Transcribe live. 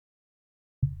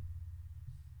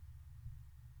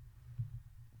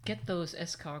Get those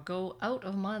escargots out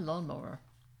of my lawnmower.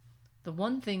 The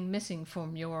one thing missing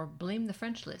from your Blame the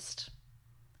French list.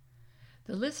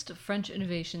 The list of French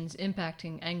innovations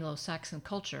impacting Anglo-Saxon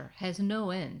culture has no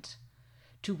end.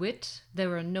 To wit,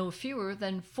 there are no fewer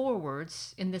than 4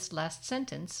 words in this last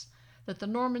sentence that the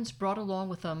Normans brought along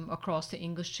with them across the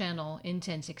English Channel in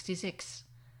 1066.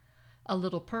 A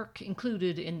little perk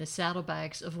included in the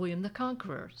saddlebags of William the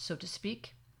Conqueror, so to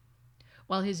speak.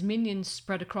 While his minions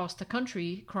spread across the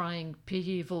country crying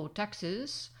 "Payez vos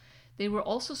taxes," they were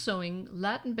also sowing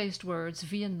Latin-based words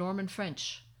via Norman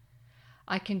French.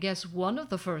 I can guess one of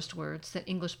the first words that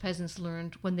English peasants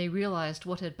learned when they realized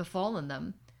what had befallen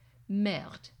them: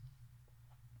 merde.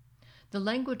 The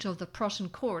language of the Prussian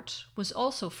court was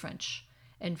also French,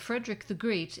 and Frederick the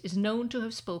Great is known to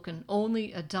have spoken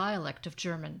only a dialect of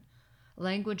German,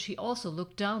 language he also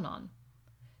looked down on.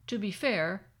 To be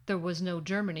fair, there was no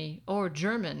Germany or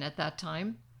German at that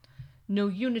time. No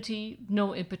unity,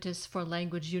 no impetus for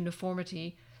language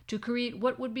uniformity to create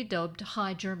what would be dubbed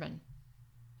High German.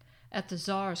 At the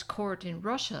Tsar's court in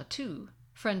Russia, too,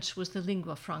 French was the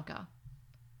lingua franca.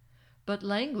 But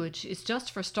language is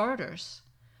just for starters.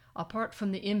 Apart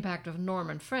from the impact of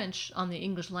Norman French on the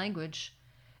English language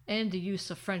and the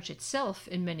use of French itself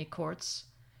in many courts,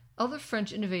 other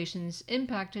French innovations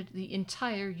impacted the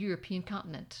entire European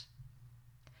continent.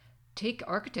 Take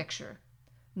architecture.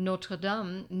 Notre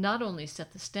Dame not only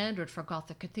set the standard for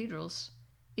Gothic cathedrals,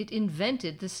 it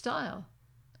invented the style.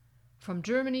 From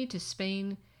Germany to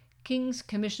Spain, kings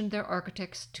commissioned their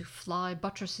architects to fly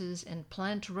buttresses and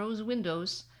plant rose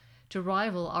windows to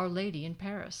rival Our Lady in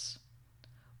Paris.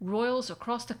 Royals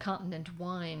across the continent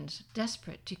whined,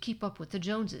 desperate to keep up with the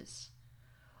Joneses.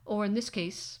 Or in this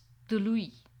case, the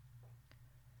Louis.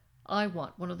 I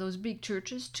want one of those big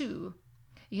churches, too.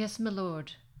 Yes, my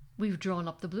lord. We've drawn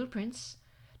up the blueprints,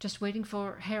 just waiting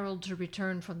for Harold to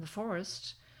return from the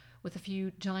forest, with a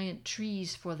few giant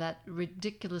trees for that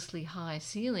ridiculously high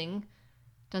ceiling.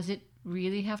 Does it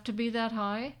really have to be that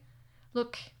high?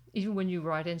 Look, even when you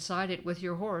ride inside it with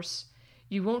your horse,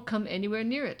 you won't come anywhere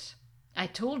near it. I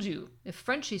told you, if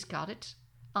Frenchie's got it,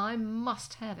 I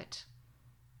must have it.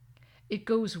 It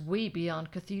goes way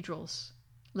beyond cathedrals.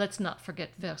 Let's not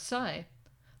forget Versailles,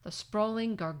 the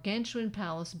sprawling, gargantuan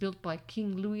palace built by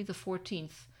King Louis XIV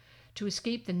to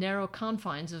escape the narrow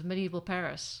confines of medieval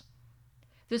Paris.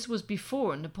 This was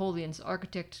before Napoleon's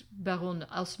architect Baron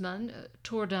Haussmann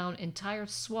tore down entire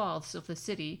swaths of the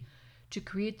city to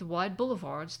create the wide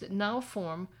boulevards that now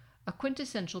form a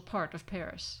quintessential part of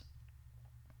Paris.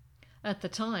 At the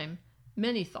time,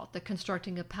 many thought that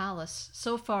constructing a palace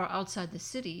so far outside the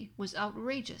city was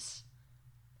outrageous.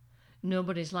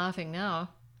 Nobody's laughing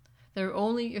now. There are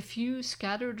only a few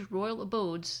scattered royal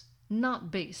abodes not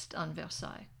based on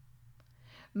Versailles.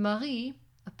 Marie,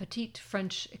 a petite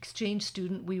French exchange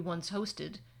student we once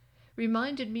hosted,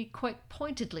 reminded me quite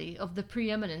pointedly of the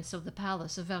preeminence of the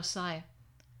palace of Versailles.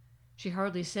 She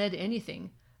hardly said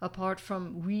anything apart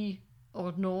from oui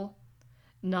or no,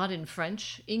 not in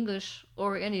French, English,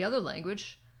 or any other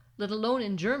language, let alone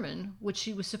in German, which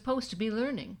she was supposed to be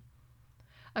learning.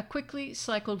 I quickly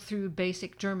cycled through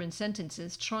basic German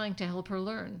sentences trying to help her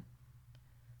learn.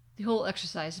 The whole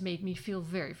exercise made me feel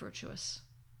very virtuous.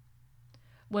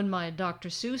 When my Dr.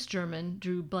 Seuss German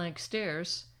drew blank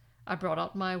stares, I brought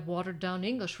out my watered-down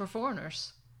English for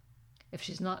foreigners. If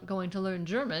she's not going to learn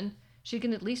German, she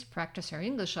can at least practice her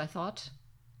English, I thought.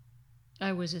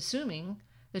 I was assuming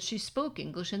that she spoke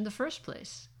English in the first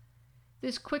place.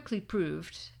 This quickly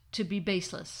proved to be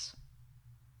baseless.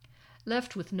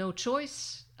 Left with no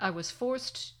choice, I was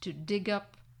forced to dig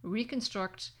up,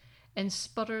 reconstruct, and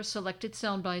sputter selected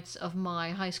sound bites of my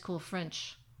high school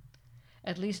French.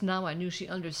 At least now I knew she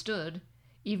understood,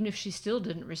 even if she still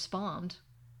didn't respond.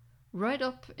 Right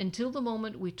up until the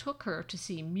moment we took her to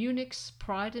see Munich's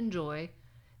pride and joy,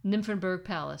 Nymphenburg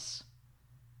Palace.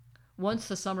 Once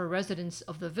the summer residence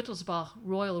of the Wittelsbach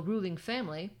royal ruling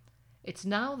family, it's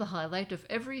now the highlight of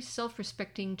every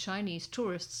self-respecting Chinese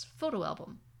tourist's photo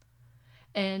album.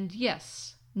 And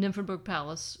yes, Nymphenburg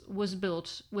Palace was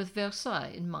built with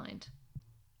Versailles in mind.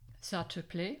 Ça te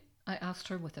plaît? I asked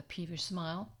her with a peevish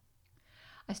smile.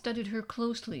 I studied her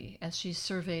closely as she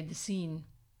surveyed the scene.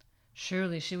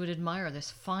 Surely she would admire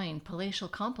this fine palatial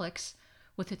complex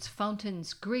with its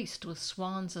fountains graced with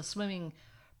swans a-swimming,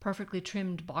 perfectly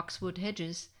trimmed boxwood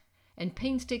hedges, and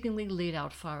painstakingly laid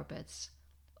out flower-beds.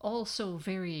 All so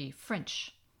very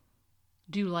French.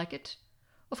 Do you like it?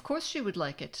 Of course she would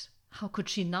like it. How could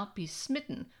she not be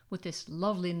smitten with this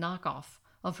lovely knock-off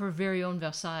of her very own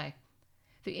Versailles?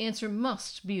 The answer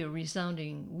must be a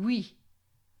resounding oui.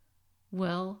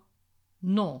 Well,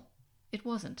 no, it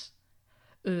wasn't.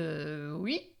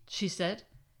 Oui, she said,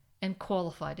 and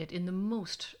qualified it in the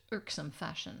most irksome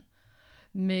fashion.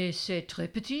 Mais c'est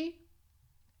très petit.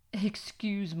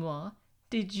 Excuse-moi,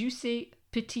 did you say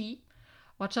petit?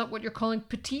 Watch out what you're calling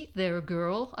petite there,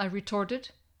 girl, I retorted.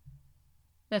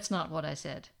 That's not what I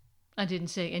said. I didn't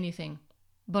say anything,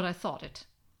 but I thought it.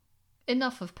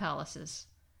 Enough of palaces.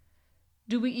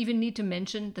 Do we even need to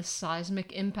mention the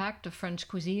seismic impact of French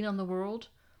cuisine on the world?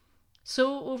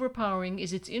 So overpowering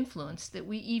is its influence that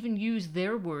we even use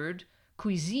their word,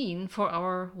 cuisine, for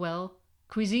our, well,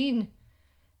 cuisine.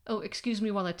 Oh, excuse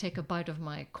me while I take a bite of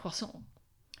my croissant.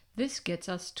 This gets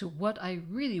us to what I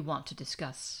really want to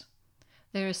discuss.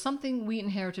 There is something we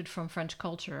inherited from French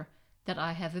culture that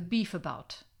I have a beef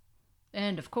about.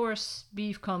 And of course,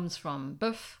 beef comes from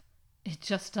bœuf. It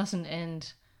just doesn't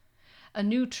end. A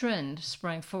new trend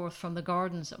sprang forth from the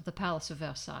gardens of the Palace of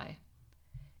Versailles.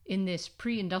 In this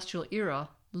pre-industrial era,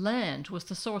 land was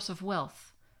the source of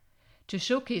wealth. To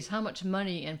showcase how much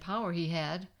money and power he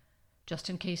had, just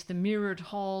in case the mirrored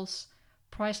halls,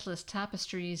 priceless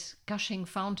tapestries, gushing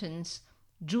fountains,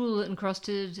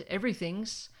 jewel-encrusted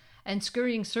everythings, and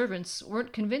scurrying servants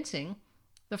weren't convincing,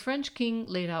 the French king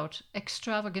laid out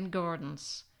extravagant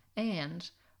gardens and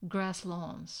grass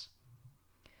lawns.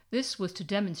 This was to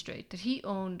demonstrate that he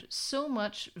owned so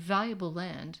much valuable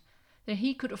land that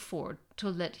he could afford to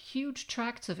let huge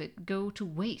tracts of it go to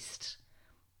waste.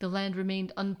 The land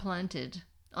remained unplanted,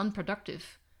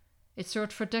 unproductive. It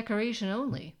served for decoration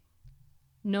only.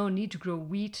 No need to grow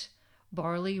wheat,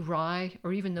 barley, rye,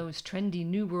 or even those trendy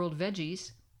New World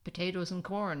veggies, potatoes and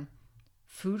corn.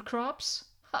 Food crops?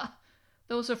 Ha!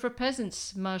 Those are for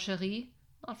peasants, ma chérie,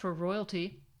 not for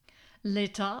royalty.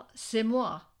 L'état, c'est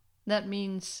moi. That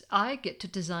means I get to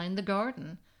design the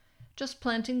garden. Just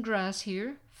planting grass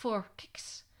here for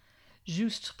kicks.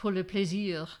 Juste pour le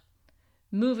plaisir.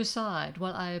 Move aside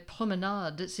while I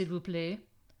promenade, s'il vous plaît.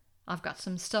 I've got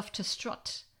some stuff to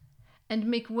strut. And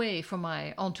make way for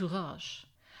my entourage.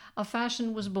 A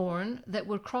fashion was born that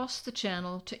would cross the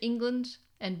Channel to England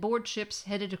and board ships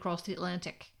headed across the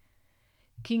Atlantic.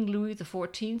 King Louis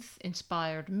XIV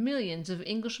inspired millions of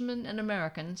Englishmen and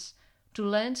Americans to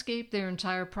landscape their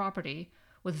entire property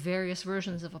with various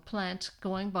versions of a plant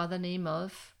going by the name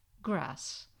of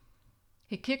grass.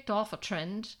 He kicked off a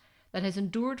trend that has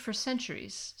endured for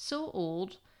centuries, so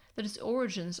old that its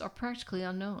origins are practically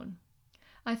unknown.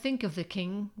 I think of the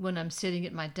king when I'm sitting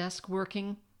at my desk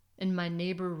working and my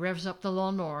neighbor revs up the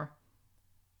lawnmower.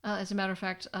 As a matter of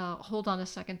fact, hold on a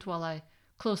second while I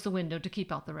close the window to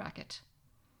keep out the racket.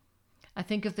 I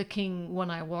think of the king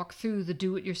when I walk through the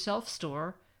do-it-yourself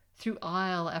store, through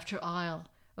aisle after aisle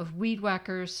of weed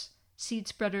whackers, seed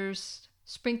spreaders,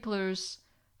 sprinklers,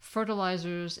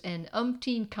 fertilizers, and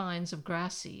umpteen kinds of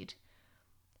grass seed.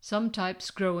 Some types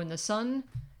grow in the sun,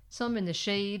 some in the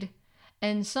shade,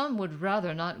 and some would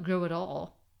rather not grow at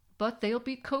all, but they'll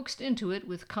be coaxed into it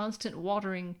with constant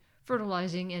watering,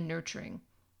 fertilizing, and nurturing.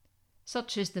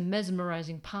 Such is the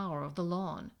mesmerizing power of the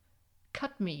lawn.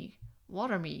 Cut me,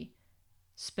 water me,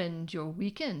 spend your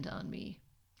weekend on me.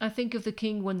 I think of the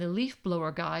king when the leaf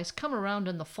blower guys come around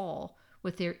in the fall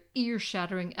with their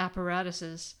ear-shattering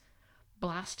apparatuses,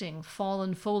 blasting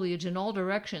fallen foliage in all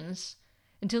directions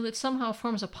until it somehow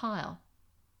forms a pile.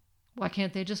 Why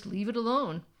can't they just leave it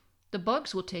alone? The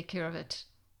bugs will take care of it.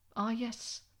 Ah,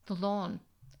 yes, the lawn.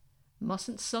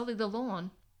 Mustn't sully the lawn.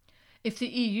 If the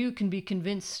EU can be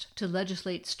convinced to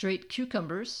legislate straight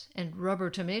cucumbers and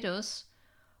rubber tomatoes,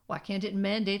 why can't it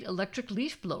mandate electric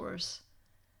leaf blowers?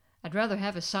 I'd rather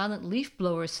have a silent leaf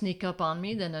blower sneak up on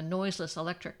me than a noiseless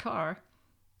electric car.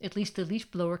 At least the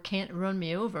leaf blower can't run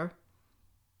me over.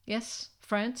 Yes,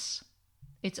 France,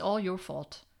 it's all your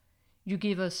fault. You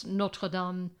gave us Notre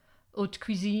Dame, haute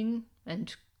cuisine,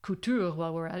 and couture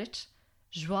while we're at it,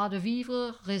 joie de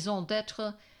vivre, raison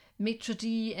d'être, maitre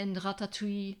d' and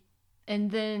ratatouille,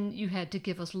 and then you had to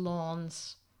give us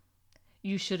lawns.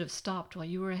 You should have stopped while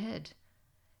you were ahead.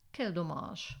 Quel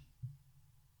dommage.